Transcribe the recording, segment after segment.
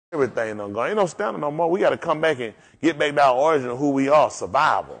Everything done gone. Ain't no standing no more. We got to come back and get back to our origin of who we are,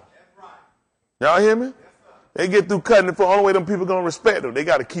 survival. Y'all hear me? They get through cutting it for the only way them people going to respect them. They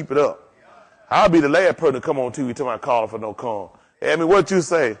got to keep it up. I'll be the last person to come on TV till I call for no calm. Hey, I mean, what you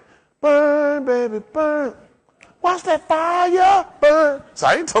say? Burn, baby, burn. Watch that fire burn. So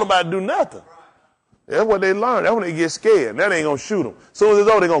I ain't told them about to do nothing. That's what they learn. That's when they get scared. Now they ain't going to shoot them. As soon as it's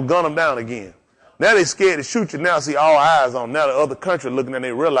over, they going to gun them down again. Now they scared to shoot you. Now see all eyes on. Now the other country looking and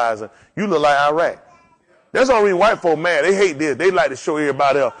they realizing you look like Iraq. That's the only reason white folk mad. They hate this. They like to show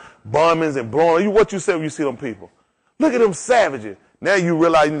everybody else bombings and blowing. What you say when you see them people? Look at them savages. Now you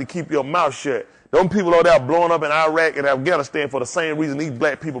realize you need to keep your mouth shut. Them people over there blowing up in Iraq and Afghanistan for the same reason these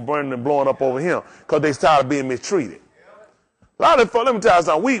black people burning and blowing up over here, because they tired of being mistreated. A lot of folks, let me tell you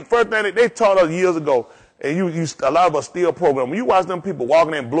something. First thing they taught us years ago, and a lot of us still program. When you watch them people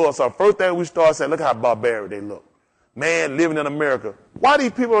walking in and blow us up, first thing we start saying, look how barbaric they look. Man, living in America. Why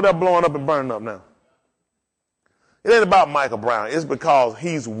these people over there blowing up and burning up now? It ain't about Michael Brown. It's because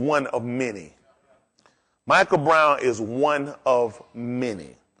he's one of many. Michael Brown is one of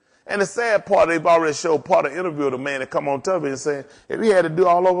many. And the sad part, they've already showed part of the interview of the man that come on television saying, if he had to do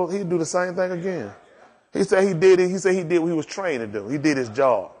all over, he'd do the same thing again. He said he did it. He said he did what he was trained to do. He did his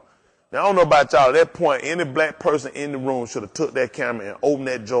job. Now, I don't know about y'all. At that point, any black person in the room should have took that camera and opened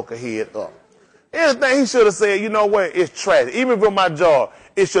that joker head up. Anything he should have said, you know what, it's tragic. Even if it was my job,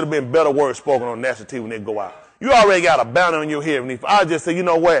 it should have been better words spoken on national TV when they go out. You already got a banner on your head. I just say, you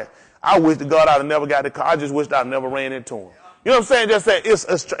know what, I wish to God I'd have never got the car. I just wish I'd never ran into him. You know what I'm saying? Just say, it's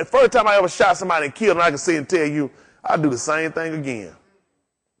the first time I ever shot somebody and killed him, I can see and tell you, I'd do the same thing again.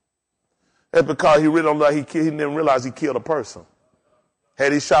 That's because he really don't like he didn't realize he killed a person.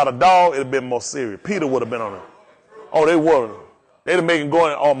 Had he shot a dog, it'd have been more serious. Peter would have been on him. Oh, they were. They'd have made him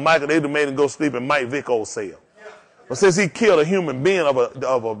go on Michael. They'd have made him go sleep in Mike Vicko's cell. But since he killed a human being of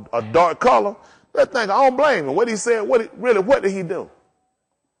a dark color, that thing, I don't blame him. What he said, what did he do?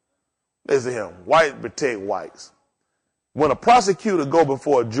 Listen to him. White protect whites. When a prosecutor go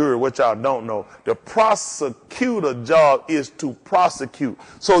before a jury, which y'all don't know, the prosecutor job is to prosecute.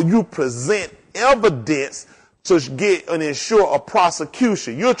 So you present evidence to get and ensure a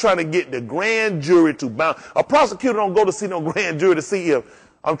prosecution. You're trying to get the grand jury to bound. A prosecutor don't go to see no grand jury to see if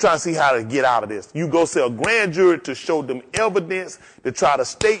I'm trying to see how to get out of this. You go see a grand jury to show them evidence to try to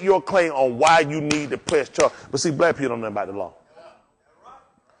state your claim on why you need to press charge. But see, black people don't know about the law.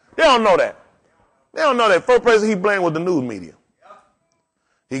 They don't know that. They don't know that. First person he blamed was the news media.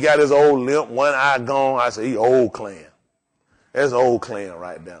 He got his old limp, one eye gone. I said, he old Klan. That's old Klan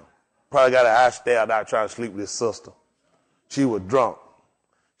right now. Probably got an eye stabbed out trying to sleep with his sister. She was drunk.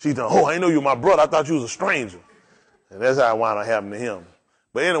 She thought, oh, I didn't know you were my brother. I thought you was a stranger. And that's how it wound up happening to him.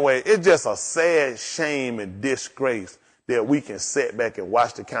 But anyway, it's just a sad shame and disgrace that we can sit back and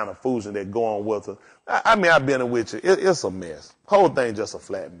watch the kind of foolishness that go on with us. I mean, I've been in with you. It's a mess. Whole thing just a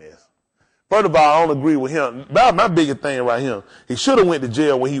flat mess. First of all, I don't agree with him. About my biggest thing right here, he should have went to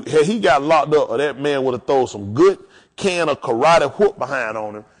jail when he got locked up, or that man would have thrown some good can of karate whoop behind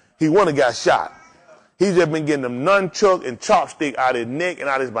on him. He wouldn't have got shot. He's just been getting them nunchuck and chopstick out of his neck and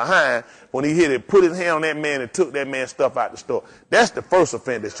out of his behind when he hit it, put his hand on that man and took that man's stuff out the store. That's the first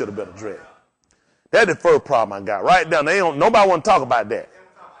offense that should have been addressed. That's the first problem I got. Right down. Nobody want to talk about that.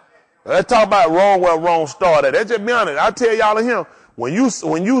 Let's talk about wrong where wrong started. Let's just be honest. I tell y'all of him, when you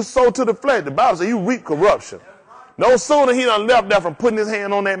sow to the flesh, the Bible says you reap corruption. No sooner he done left there from putting his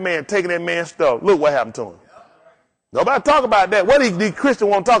hand on that man, taking that man's stuff. Look what happened to him. Nobody talk about that. What these Christians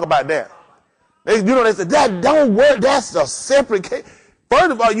want to talk about that? They said, that don't work. That's a separate case.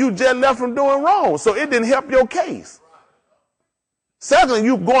 First of all, you just left from doing wrong, so it didn't help your case. Secondly,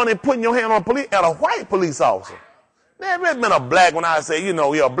 you going and putting your hand on a white police officer. Never been a black one. I say,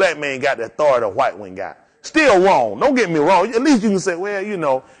 a black man got the authority a white one got. Still wrong. Don't get me wrong. At least you can say,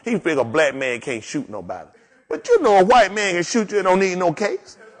 well, he figure a black man can't shoot nobody. But a white man can shoot you and don't need no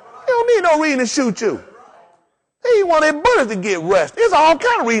case. He don't need no reason to shoot you. He want their bullets to get rushed. There's all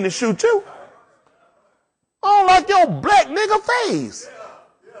kind of reason to shoot you. I don't like your black nigga face.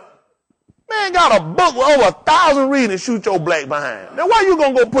 Man got a book with over 1,000 readings to shoot your black behind. Now why you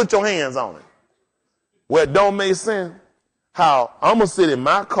gonna go put your hands on it? Well, it don't make sense how I'm gonna sit in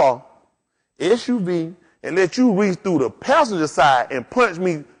my car, SUV, and let you reach through the passenger side and punch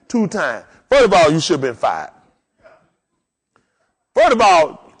me 2 times. First of all, you should have been fired. First of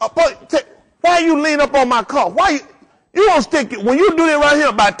all, why you lean up on my car? Why you don't stick it? When you do that right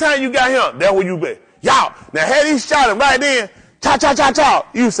here, by the time you got here, that's where you be. Y'all, now had he shot him right then, cha.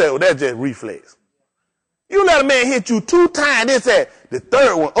 You say, well, that's just reflex. You let a man hit you 2 times, then say, the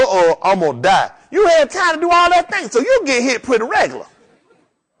third one, I'm gonna die. You had time to do all that thing, so you get hit pretty regular.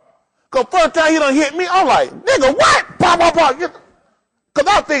 the first time he done hit me, I'm like, nigga, what? Pop, pop, pop. Because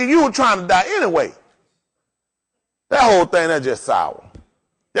I figured you were trying to die anyway. That whole thing, that's just sour.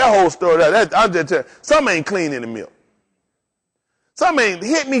 That whole story, I'm just telling you, something ain't clean in the milk. Something ain't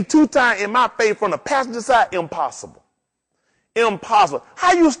hit me 2 times in my face from the passenger side, impossible. Impossible.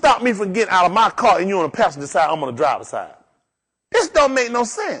 How you stop me from getting out of my car and you on the passenger side, I'm on the driver's side? This don't make no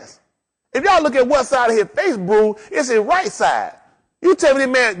sense. If y'all look at what side of his face, bro, it's his right side. You tell me,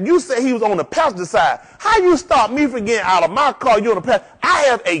 man, you said he was on the passenger side. How you stop me from getting out of my car, you on the passenger? I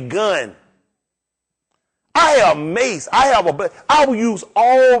have a gun. I have a mace. I will use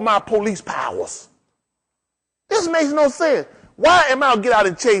all my police powers. This makes no sense. Why am I going to get out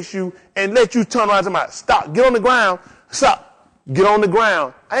and chase you and let you turn around and say, stop, get on the ground, stop, get on the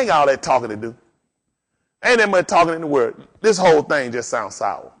ground. I ain't got all that talking to do. Ain't that much talking in the world. This whole thing just sounds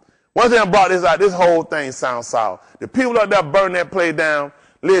sour. Once I brought this out, this whole thing sounds sour. The people out there burn that place down,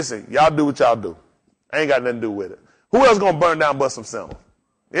 listen, y'all do what y'all do. I ain't got nothing to do with it. Who else going to burn down but some cymbals?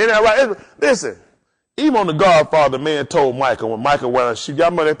 Ain't that right? Listen, even on The Godfather, the man told Michael, when Michael went on shoot,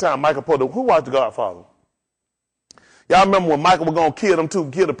 y'all remember that time Michael pulled up, who watched The Godfather? Y'all remember when Michael was going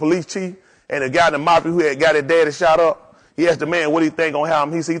to kill the police chief, and the guy in the mafia who had got his daddy shot up? He asked the man, what do you think going to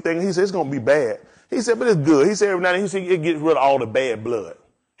happen? He said, it's going to be bad. He said, but it's good. He said, every now and then, it gets rid of all the bad blood.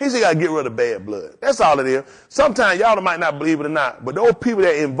 He said, you got to get rid of bad blood. That's all it is. Sometimes y'all might not believe it or not, but those people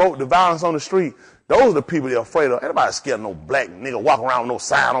that invoke the violence on the street, those are the people they're afraid of. Ain't nobody scared of no black nigga walking around with no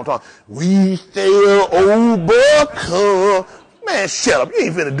sign on top. We still old buck. Man, shut up. You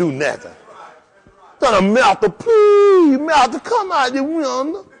ain't finna do nothing. Gonna melt the please, melt the come out the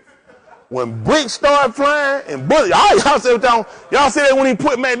window. When bricks start flying and bullets, y'all see that when he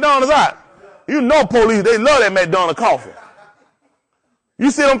put McDonald's out. You know police, they love that McDonald's coffee.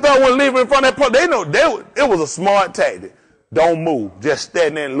 You see them fellas when leaving in front of that police, they know it was a smart tactic. Don't move. Just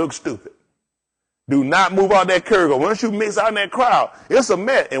stand there and look stupid. Do not move out that curve. Once you mix out in that crowd, it's a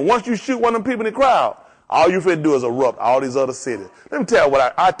mess. And once you shoot one of them people in the crowd, all you finna do is erupt all these other cities. Let me tell you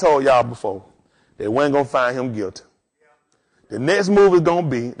what I told y'all before. They weren't going to find him guilty. The next move is going to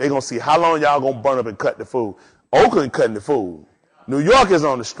be, they're going to see how long y'all going to burn up and cut the food. Oakland cutting the food. New York is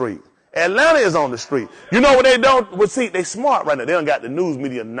on the street. Atlanta is on the street. You know what they don't? Well, see, they smart right now. They don't got the news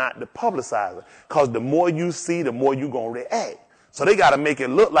media not to publicize it. Because the more you see, the more you going to react. So they got to make it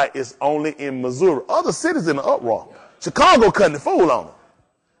look like it's only in Missouri. Other cities in the uproar. Chicago cutting the fool on them.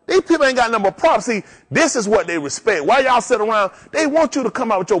 These people ain't got nothing but props. See, this is what they respect. Why y'all sit around? They want you to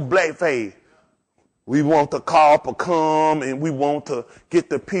come out with your black face. We want the cop to come and we want to get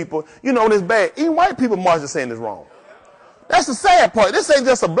the people. You know, this bad. Even white people marching saying it's wrong. That's the sad part. This ain't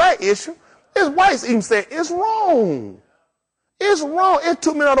just a black issue. It's whites even saying it's wrong. It's wrong. It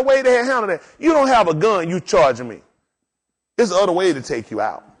took me another way to handle that. You don't have a gun, you charging me. It's the other way to take you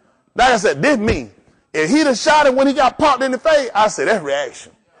out. Like I said, this me. If he done shot him when he got popped in the face, I said that's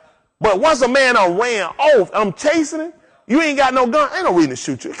reaction. But once a man done ran off, I'm chasing him, you ain't got no gun, ain't no reason to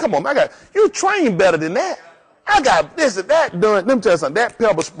shoot you. Come on, you trained better than that. I got this and that done. Let me tell you something. That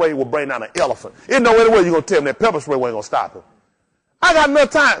pepper spray will bring down an elephant. There's no way you're going to tell me that pepper spray wasn't going to stop him. I got enough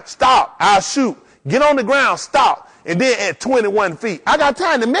time. Stop. I'll shoot. Get on the ground. Stop. And then at 21 feet, I got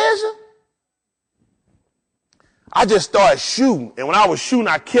time to measure. I just started shooting. And when I was shooting,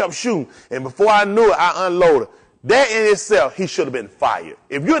 I kept shooting. And before I knew it, I unloaded. That in itself, he should have been fired.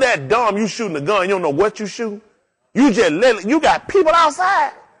 If you're that dumb, you shooting a gun, you don't know what you shooting. You just you got people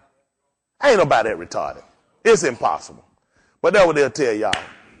outside. Ain't nobody that retarded. It's impossible. But that's what they'll tell y'all.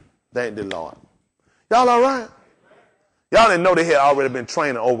 Thank the Lord. Y'all all right? Y'all didn't know they had already been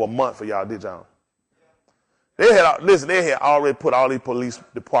training over a month for y'all, did y'all? They had already put all these police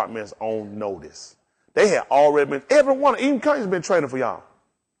departments on notice. They had already been, every one, even counties been training for y'all.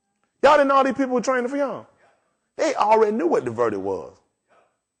 Y'all didn't know all these people were training for y'all. They already knew what the verdict was.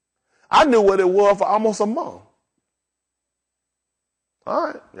 I knew what it was for almost a month. All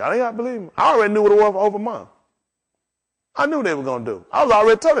right, y'all ain't got to believe me. I already knew what it was for over a month. I knew they were going to do. I was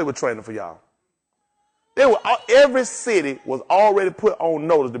already told they were training for y'all. Every city was already put on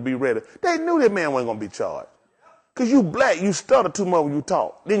notice to be ready. They knew that man wasn't going to be charged. Because you black, you stutter too much when you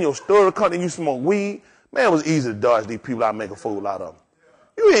talk. Then your stutter comes and you smoke weed. Man, it was easy to dodge these people out and make a fool out of them.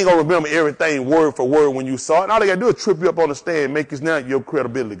 You ain't going to remember everything word for word when you saw it. And all they got to do is trip you up on the stand and make you now your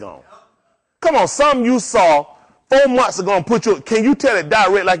credibility gone. Come on, something you saw 4 months ago and can you tell it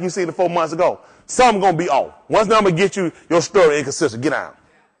direct like you seen it 4 months ago? Something going to be off. Once now I'm going to get you, your story inconsistent. Get out.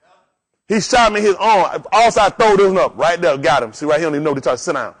 He shot me in his arm. Also, I throw this one up. Right there, got him. See, right here, he don't even know they try to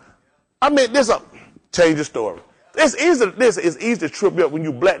sit down. I meant this up. Change the story. It's easy to trip you up when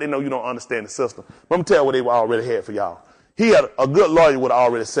you black. They know you don't understand the system. But I'm going to tell you what they already had for y'all. He had a good lawyer would have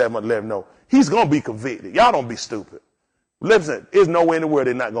already said him and let him know. He's going to be convicted. Y'all don't be stupid. Listen, there's no way in the world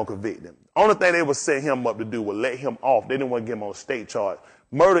they're not going to convict him. Only thing they would set him up to do was let him off. They didn't want to get him on a state charge.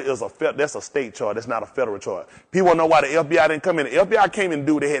 Murder is that's a state charge. That's not a federal charge. People know why the FBI didn't come in. The FBI came in and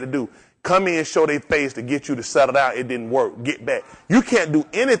do what they had to do. Come in and show their face to get you to settle down. It didn't work. Get back. You can't do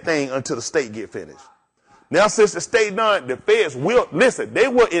anything until the state get finished. Now, since the state done, the feds will, listen, they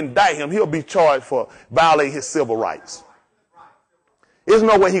will indict him. He'll be charged for violating his civil rights. There's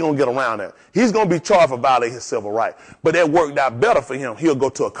no way he's going to get around that. He's going to be charged for violating his civil rights. But that worked out better for him. He'll go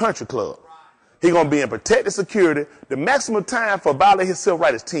to a country club. He's going to be in protected security. The maximum time for violating his civil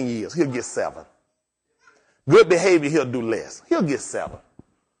rights is 10 years. He'll get 7. Good behavior, he'll do less. He'll get 7.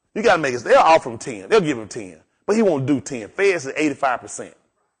 You got to make it. They'll offer him 10. They'll give him 10. But he won't do 10. Feds is 85%.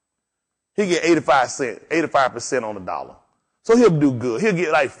 He get 85% on the dollar. So he'll do good. He'll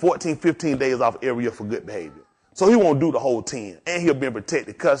get like 14, 15 days off every year for good behavior. So he won't do the whole 10. And he'll be in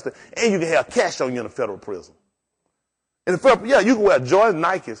protected custody. And you can have cash on you in a federal prison. In the federal, yeah, you can wear Jordan,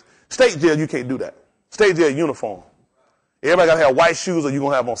 Nikes. State jail, you can't do that. State jail uniform. Everybody got to have white shoes or you're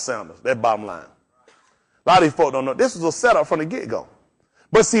going to have on sandals. That's bottom line. A lot of these folks don't know. This was a setup from the get-go.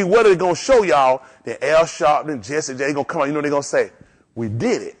 But see, what are they going to show y'all? That Al Sharpton, Jesse J, going to come out. You know they're going to say, we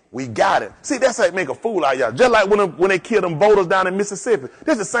did it. We got it. See, that's how they make a fool out of y'all. Just like when they killed them voters down in Mississippi.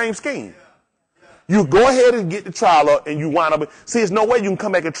 This is the same scheme. You go ahead and get the trial up and you wind up. See, there's no way you can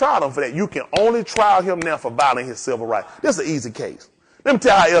come back and trial him for that. You can only trial him now for violating his civil rights. This is an easzy case. Let me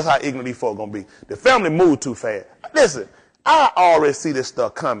tell you how ignorant these folks going to be. The family moved too fast. Listen, I already see this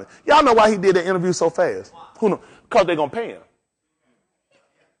stuff coming. Y'all know why he did that interview so fast? Who knows? Because they're going to pay him.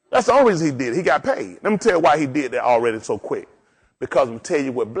 That's the only reason he did it. He got paid. Let me tell you why he did that already so quick. Because I'm tell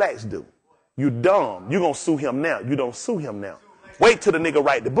you what blacks do. You dumb. You going to sue him now. You don't sue him now. Wait till the nigga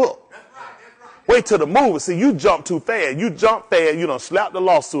write the book. Wait till the movie. See, you jump too fast. You jump fast. You done slap the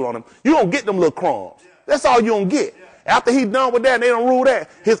lawsuit on him. You don't get them little crumbs. That's all you don't get. After he done with that and they don't rule that,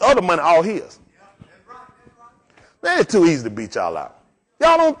 his other money all his. Man, it's too easy to beat y'all out.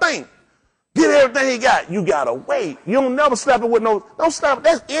 Y'all don't think. Get everything he got. You got to wait. You don't never slap it with no, don't slap it.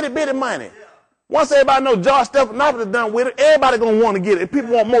 That's itty bitty money. Once everybody know George Stephanopoulos done with it, everybody going to want to get it. If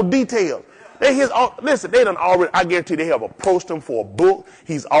people want more details. Listen, they done already, I guarantee they have approached him for a book.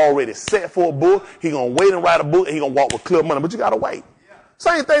 He's already set for a book. He going to wait and write a book and he going to walk with clear money. But you got to wait.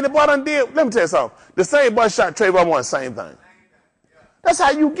 Same thing the boy done did. Let me tell you something. The same boy shot Trayvon Martin, same thing. That's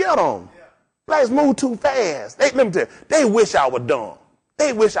how you get them. Blacks move too fast. Let me tell you, they wish I was dumb.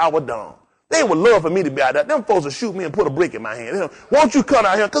 They wish I was dumb. They would love for me to be out there. Them folks will shoot me and put a brick in my hand. Won't you come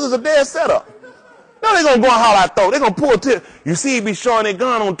out here? Because it's a dead setup. Now they're going to go and holler out throat. They're going to pull a tip. You see he be showing that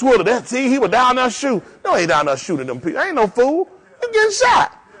gun on Twitter. See, he was down there shooting. No, he down there shooting them people. I ain't no fool. You getting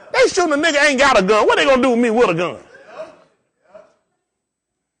shot. They shooting a nigga ain't got a gun. What they going to do with me with a gun?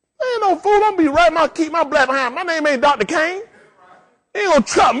 I ain't no fool. Don't be right. Keep my black behind. My name ain't Dr. Kane. He ain't going to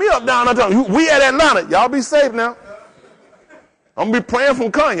trap me up down there. We at Atlanta. Y'all be safe now. I'm going to be praying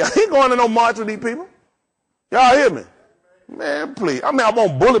from Kanye. I ain't going to no march with these people. Y'all hear me? Man, please. I mean, I'm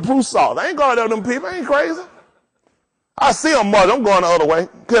on bulletproof salt. I ain't going to them people. I ain't crazy. I see them march. I'm going the other way.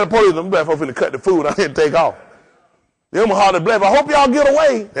 Tell the police them black folks finna cut the food. I didn't take off. Them hard to black. I hope y'all get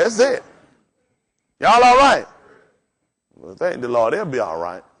away. That's it. Y'all all right? Well, thank the Lord. They'll be all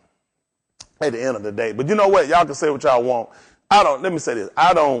right at the end of the day. But you know what? Y'all can say what y'all want. Let me say this.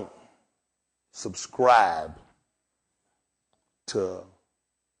 I don't subscribe to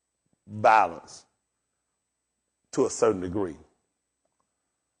violence to a certain degree.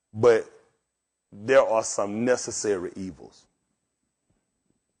 But there are some necessary evils.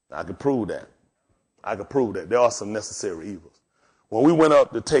 I can prove that. There are some necessary evils. When we went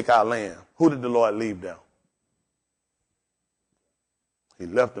up to take our land, who did the Lord leave down? He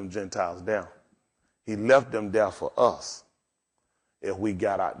left them Gentiles down. He left them there for us. If we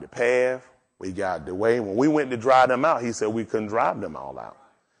got out the path, we got the way. When we went to drive them out, he said we couldn't drive them all out.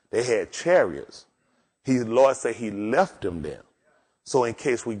 They had chariots. The Lord said he left them there. So in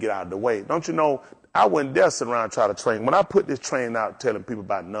case we get out of the way. Don't you know, I wouldn't dare sit around and try to train. When I put this training out telling people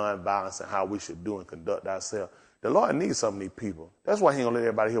about nonviolence and how we should do and conduct ourselves, the Lord needs some of these people. That's why he ain't going to let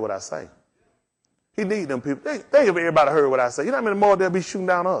everybody hear what I say. He needs them people. Think if everybody heard what I say. You know how many more they'll be shooting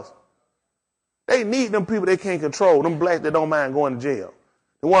down us? They need them people they can't control. Them blacks that don't mind going to jail.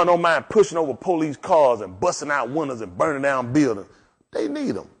 The one that don't mind pushing over police cars and busting out windows and burning down buildings. They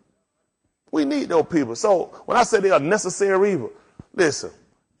need them. We need those people. So when I say they are necessary evil, listen,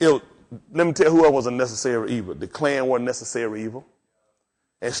 let me tell you who else was a necessary evil. The Klan were necessary evil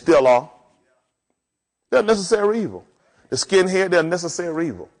and still are. They're necessary evil. The skinhead, they're necessary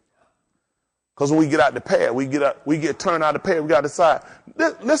evil. Because when we get out the path, we get turned out the path, we got to decide.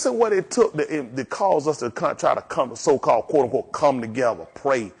 Listen what it took to cause us to try to come, so-called, quote unquote, come together,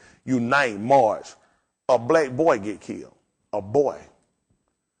 pray, unite, march. A black boy get killed. A boy.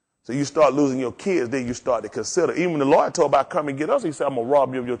 So you start losing your kids, then you start to consider. Even when the Lord told about come and get us, he said, I'm going to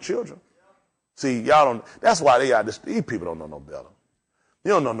rob you of your children. See, y'all don't, that's why these people don't know no better.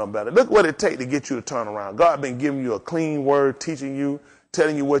 You don't know no better. Look what it takes to get you to turn around. God been giving you a clean word, teaching you,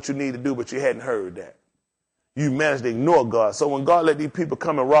 telling you what you need to do, but you hadn't heard that. You managed to ignore God. So when God let these people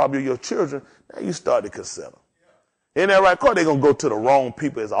come and rob you of your children, now you start to consider. Isn't that right? Of course, they're going to go to the wrong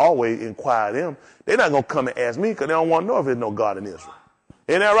people as always, inquire them. They're not going to come and ask me because they don't want to know if there's no God in Israel.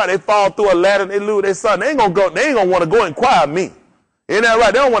 Isn't that right? They fall through a ladder and they lose their son. They ain't going to want to go inquire me. Isn't that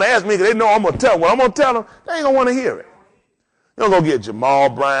right? They don't want to ask me because they know I'm going to tell them. What I'm going to tell them, they ain't going to want to hear it. They're going to go get Jamal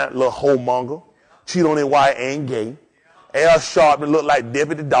Bryant, little homemonger, cheat on their wife, ain't gay. Al Sharpton look like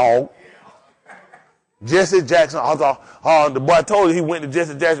Deputy Dog. Jesse Jackson, the boy told you he went to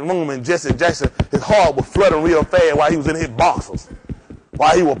Jesse Jackson's room and Jesse Jackson, his heart was fluttering real fast while he was in his boxers,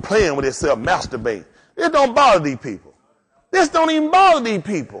 while he was playing with himself, masturbating. This don't bother these people. This don't even bother these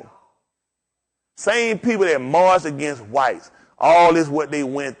people. Same people that marched against whites. All this what they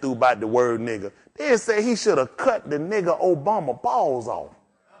went through about the word nigger. They say he should have cut the nigger Obama balls off.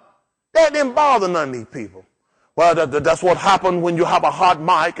 That didn't bother none of these people. Well, that's what happened when you have a hot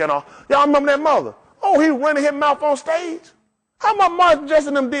mic and y'all remember that mother? Oh, he running his mouth on stage? How much Martin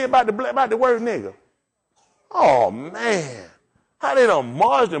Jesse them did about the word nigger? Oh, man. How they done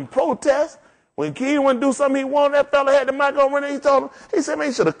marched and protest? When Key went to do something he wanted, that fella had the mic on running, he told him, he said, man,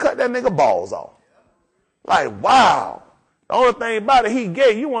 he should have cut that nigga balls off. Like, wow. The only thing about it, he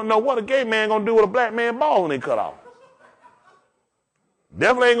gay. You want to know what a gay man going to do with a black man ball when they cut off.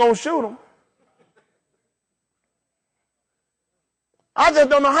 Definitely ain't going to shoot him. I just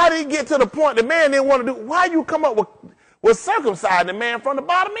don't know how did he get to the point the man didn't want to do. Why you come up with circumcising the man from the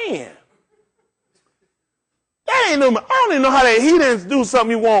bottom end? That ain't no, I don't even know how he didn't do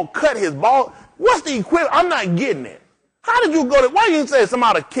something you won't cut his ball. What's the equivalent? I'm not getting it. How did you go to, why you say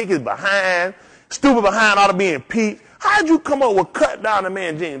somebody kick his behind, stupid behind ought to be impeached? How did you come up with cut down the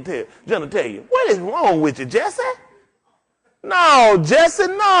man genitalia? What is wrong with you, Jesse? No, Jesse,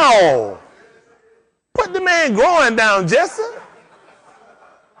 no. Put the man growing down, Jesse.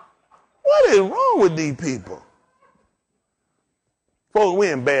 What is wrong with these people? Folks,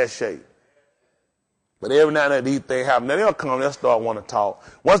 we're in bad shape. But every now and then these things happen. Now they'll come, they'll start wanting to talk.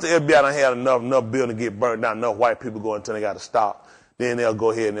 Once the FBI done had enough building get burnt down, enough white people go until they got to stop, then they'll go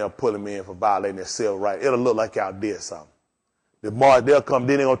ahead and they'll pull them in for violating their civil rights. It'll look like y'all did something. The march, they'll come,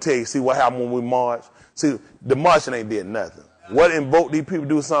 then they're going to tell you, see what happened when we marched? See, the marching ain't did nothing. What invoked these people to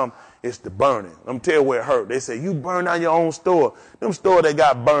do something? It's the burning. Let me tell you where it hurt. They say, you burned down your own store. Them stores that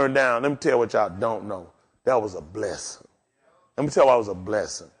got burned down, let me tell you what y'all don't know. That was a blessing. Let me tell you why it was a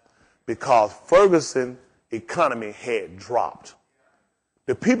blessing. Because Ferguson economy had dropped.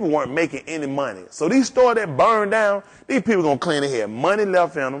 The people weren't making any money. So these stores that burned down, these people going to claim they had money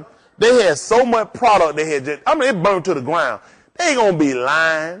left in them. They had so much product they had it burned to the ground. They ain't going to be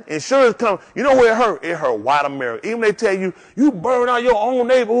lying. Insurance come. You know where it hurt? It hurt white America. Even they tell you, you burn out your own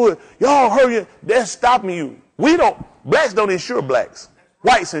neighborhood. Y'all hurt you. That's stopping you. Blacks don't insure blacks.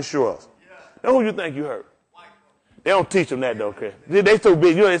 Whites insure us. Now who you think you hurt? They don't teach them that though, okay? They so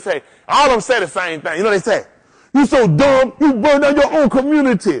big. You know they say, all of them say the same thing. You know they say, you so dumb, you burn down your own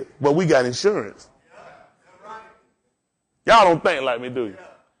community. But we got insurance. Y'all don't think like me, do you?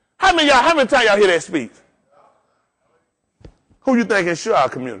 How many times y'all hear that speech? Who you think insure our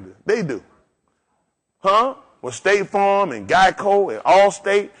community? They do. Huh? With State Farm and Geico and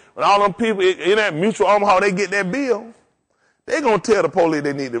Allstate, and all them people in that Mutual Omaha, they get that bill. They're going to tell the police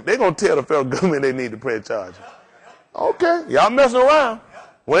they're going to tell the federal government they need to press charges. Okay, y'all messing around.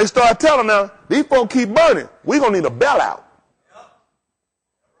 When they start telling them, these folks keep burning, we're going to need a bailout.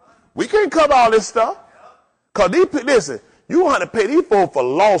 We can't cover all this stuff. Because listen, you want to pay these folks for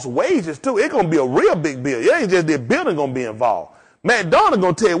lost wages too. It's going to be a real big bill. It ain't just their building going to be involved. McDonald's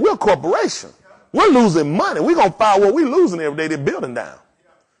going to tell you, we're a corporation. We're losing money. We're going to file what we're losing every day they're building down.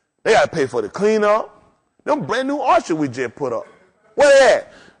 They got to pay for the cleanup. Them brand new arches we just put up. Where they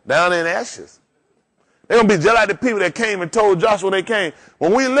at? Down in ashes. They're going to be just like the people that came and told Joshua they came.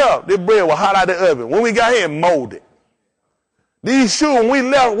 When we left, this bread was hot out of the oven. When we got here, molded. These shoes, when we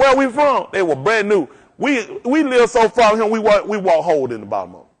left, where we from, they were brand new. We live so far from here, we walk hold in the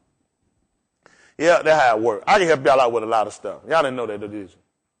bottom of them. Yeah, that's how it works. I can help y'all out with a lot of stuff. Y'all didn't know that, did you?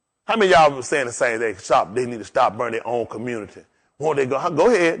 How many of y'all were saying the same thing? They need to stop burning their own community. Won't they go?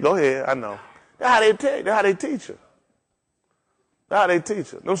 Go ahead, I know. That's how they tell you. That's how they teach you. That's how they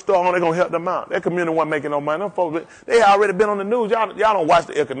teach it. Them store owners, they're going to help them out. That community wasn't making no money. Them folks, they already been on the news. Y'all don't watch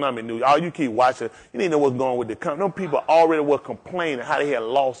the economic news. All you keep watching, you need to know what's going on with the company. Them people already were complaining how they had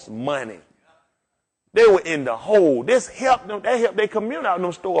lost money. They were in the hole. This helped them. That helped their community out in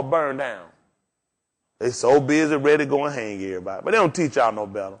them stores burn down. They so busy, ready to go and hang everybody. But they don't teach y'all no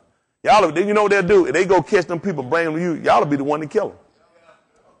better. Y'all, you know what they'll do? If they go catch them people, bring them to you, y'all will be the one to kill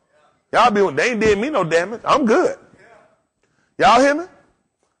them. They ain't did me no damage. I'm good. Y'all hear me?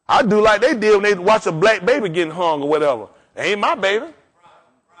 I do like they did when they watch a black baby getting hung or whatever. It ain't my baby.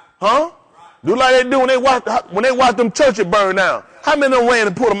 Huh? Do like they do when they watch them churches burn down. How many of them ran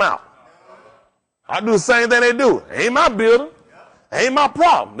and put them out? I do the same thing they do. It ain't my building. It ain't my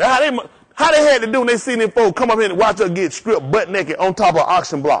problem. That's how they had to do when they seen them folks come up here and watch us get stripped butt naked on top of an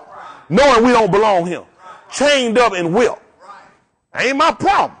auction block, knowing we don't belong here, chained up and whipped. Ain't my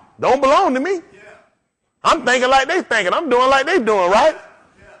problem. Don't belong to me. I'm thinking like they thinking. I'm doing like they doing, right?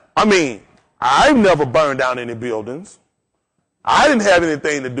 I mean, I've never burned down any buildings. I didn't have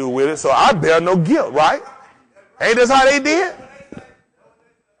anything to do with it, so I bear no guilt, right? Ain't this how they did?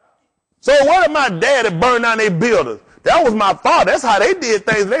 So what if my daddy burned down their buildings? That was my father. That's how they did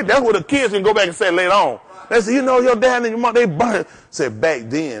things. That's what the kids can go back and say later on. They say, you know, your dad and your mom, they burned. Said back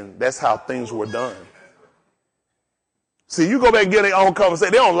then, that's how things were done. See, you go back and get their own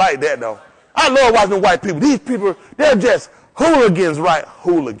conversation. They don't like that, though. I love watching white people. These people, they're just hooligans, right?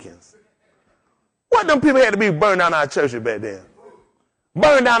 Hooligans. What them people had to be burned down our churches back then?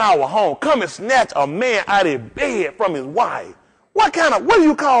 Burn down our home. Come and snatch a man out of his bed from his wife. What do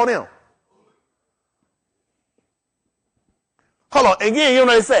you call them? Hold on. Again, you know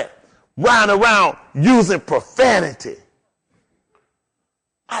what they say? Riding around using profanity.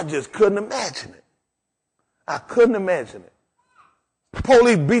 I just couldn't imagine it. I couldn't imagine it.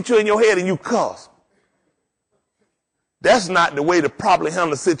 Police beat you in your head and you cuss. That's not the way to properly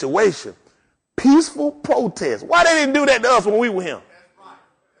handle the situation. Peaceful protest. Why they didn't do that to us when we were here?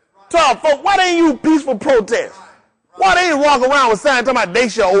 Tell folks, why they didn't use peaceful protest? Why they didn't walk around with signs talking about they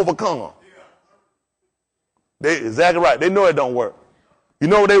shall overcome? They exactly right. They know it don't work. You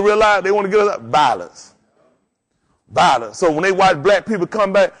know what they realize? They want to get us up? Violence. Violence. So when they watch black people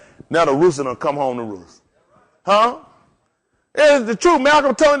come back, now the rooster done come home to roost. Huh? It's the truth, man.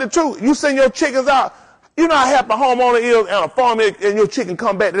 I'm telling the truth. You send your chickens out. You know how happy a homeowner is and a farmer and your chicken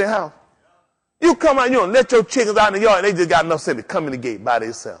come back to their house? You come out, you don't let your chickens out in the yard, and they just got enough sense to come in the gate by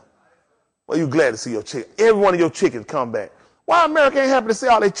themselves. Well, you glad to see your chicken. Every one of your chickens come back. Why America ain't happy to see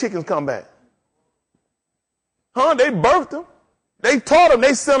all their chickens come back? Huh? They birthed them. They taught them.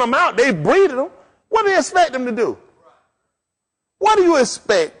 They sent them out. They breeded them. What do you expect them to do? What do you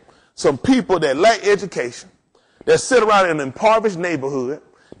expect some people that lack education, that sit around in an impoverished neighborhood,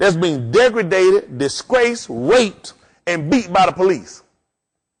 that's being degraded, disgraced, raped, and beat by the police?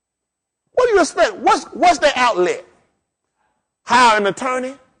 What do you expect? What's their outlet? Hire an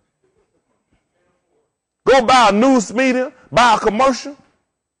attorney? Go buy a news media? Buy a commercial?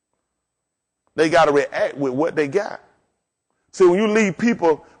 They got to react with what they got. See, when you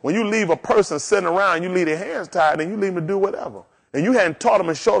leave a person sitting around, you leave their hands tied, and you leave them to do whatever. And you hadn't taught them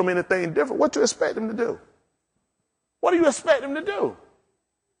and showed them anything different. What do you expect them to do? What do you expect them to do?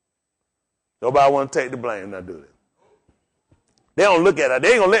 Nobody want to take the blame, not do that. They don't look at it. They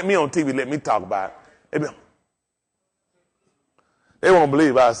ain't going to let me on TV, let me talk about it. They won't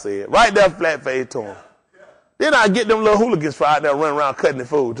believe I said it. Right there, flat face to them. Then I get them little hooligans for out there running around cutting the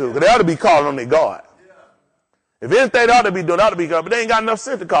food, too, because they ought to be calling on their God. If anything they ought to be doing, they ought to be God, but they ain't got enough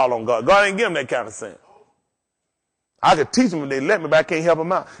sense to call on God. God ain't give them that kind of sense. I could teach them if they let me, but I can't help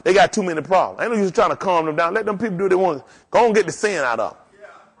them out. They got too many problems. Ain't no use trying to calm them down. Let them people do what they want. Go and get the sin out of them.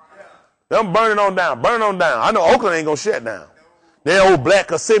 Them burning on down. Burn on down. I know Oakland ain't going to shut down. That old black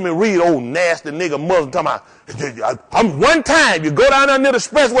Kissimmee Reed, old nasty nigga Muslim talking about, one time you go down there near the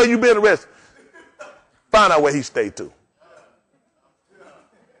expressway, you been arrested. Find out where he stayed to.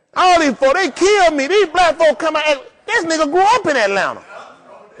 All these folks, they killed me. These black folks come out. This nigga grew up in Atlanta.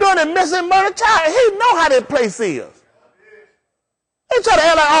 Doing the missing murder child. He know how that place is. They try to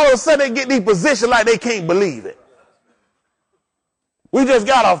act like all of a sudden they get these positions like they can't believe it. We just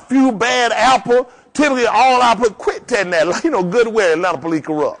got a few bad apples. Typically all output, quit telling that. Like, you know good well Atlanta police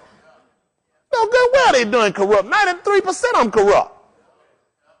corrupt. No good well they doing corrupt. 93% of them corrupt.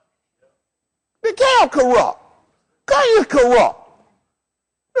 The cow corrupt. Kanye corrupt.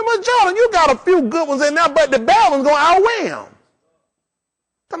 The majority, you got a few good ones in there, but the bad ones going to outweigh them.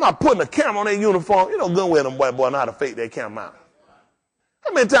 Talking about putting a camera on their uniform. You know good well them white boys know how to fake that camera out.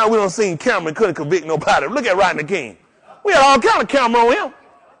 How many times we don't seen Cameron couldn't convict nobody? Look at Rodney King. We had all kind of camera on him.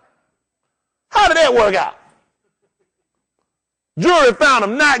 How did that work out? Jury found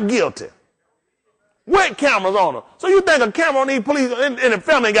him not guilty. With cameras on him. So you think a camera on these police and the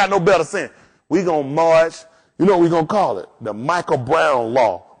family ain't got no better sense? We gonna march, you know what we gonna call it? The Michael Brown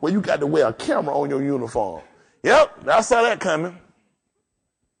law, where you got to wear a camera on your uniform. Yep, I saw that coming.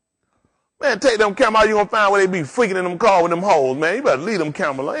 Man, take them cameras out, you gonna find where they be freaking in them cars with them hoes, man. You better leave them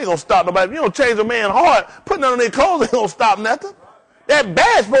cameras. They ain't gonna stop nobody. If you don't change a man's heart, putting on their clothes ain't gonna stop nothing. That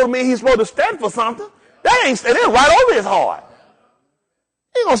badge supposed to mean he's supposed to stand for something. That's right over his heart.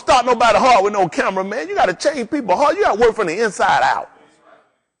 You ain't gonna stop nobody's heart with no camera, man. You gotta change people's heart. You gotta work from the inside out.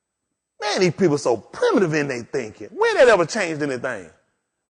 Man, these people so primitive in their thinking. When that ever changed anything?